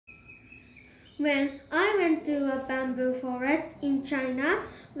When I went to a bamboo forest in China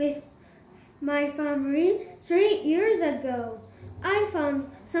with my family 3 years ago, I found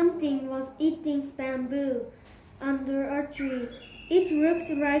something was eating bamboo under a tree. It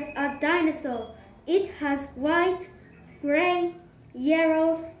looked like a dinosaur. It has white, gray,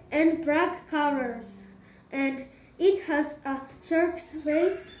 yellow, and black colors, and it has a shark's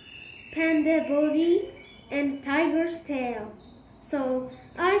face, panda body, and tiger's tail. So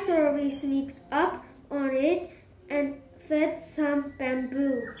I slowly sneaked up on it and fed some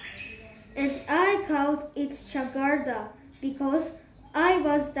bamboo. And I called it Shagerda because I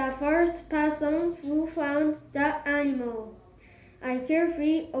was the first person who found the animal. I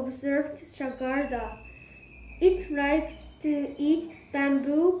carefully observed Shagerda. It likes to eat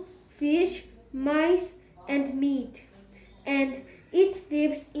bamboo, fish, mice, and meat. And it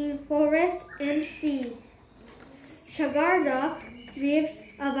lives in forest and sea. Shagerda lives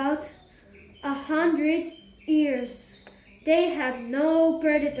about 100 years. They have no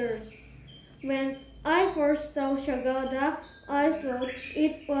predators. When I first saw Shagerda, I thought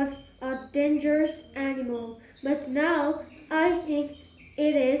it was a dangerous animal, but now I think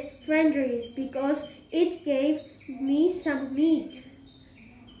it is friendly because it gave me some meat.